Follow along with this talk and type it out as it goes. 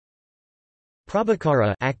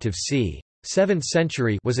Prabhākara, active c. 7th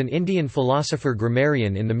century, was an Indian philosopher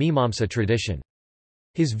grammarian in the Mimamsa tradition.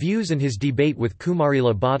 His views and his debate with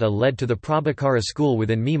Kumarila Bhatta led to the Prabhākara school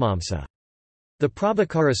within Mimamsa. The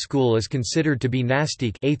Prabhākara school is considered to be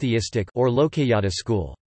Nastik atheistic or Lokayata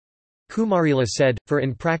school. Kumarila said, for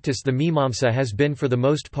in practice the Mimamsa has been for the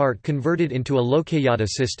most part converted into a Lokayata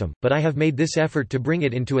system, but I have made this effort to bring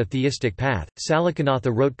it into a theistic path. Salakanatha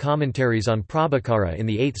wrote commentaries on Prabhākara in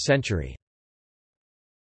the 8th century.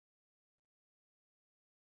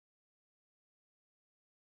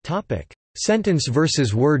 Sentence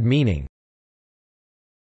versus word meaning.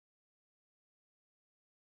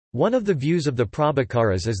 One of the views of the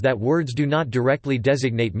Prabhākaras is that words do not directly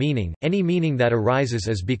designate meaning, any meaning that arises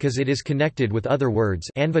is because it is connected with other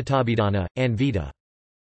words anvatabhidana, anvita.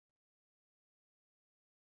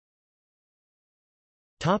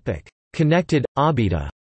 Connected, abhita.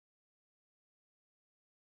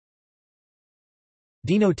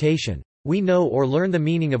 Denotation. We know or learn the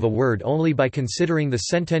meaning of a word only by considering the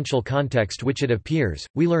sentential context which it appears.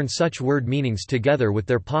 We learn such word meanings together with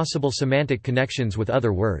their possible semantic connections with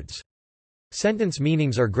other words. Sentence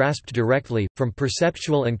meanings are grasped directly, from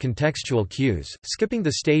perceptual and contextual cues, skipping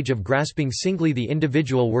the stage of grasping singly the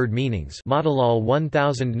individual word meanings. Motilal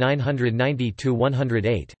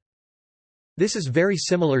 1990-108. This is very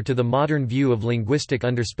similar to the modern view of linguistic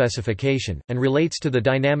underspecification, and relates to the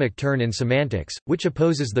dynamic turn in semantics, which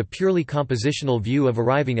opposes the purely compositional view of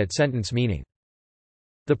arriving at sentence meaning.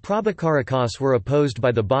 The Prabhākarakas were opposed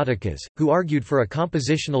by the Bhattakas, who argued for a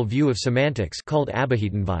compositional view of semantics called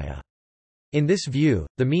Abhihitanvaya. In this view,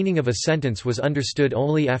 the meaning of a sentence was understood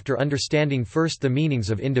only after understanding first the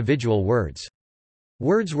meanings of individual words.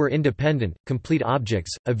 Words were independent, complete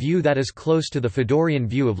objects, a view that is close to the Fedorian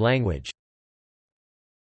view of language.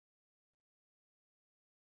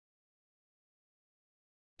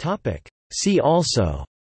 See also: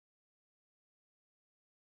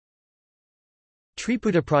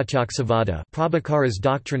 Triputa Prabhākara's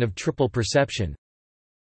doctrine of triple perception,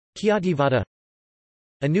 Kyativada,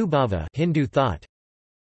 Anubhava Hindu thought.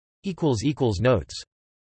 Notes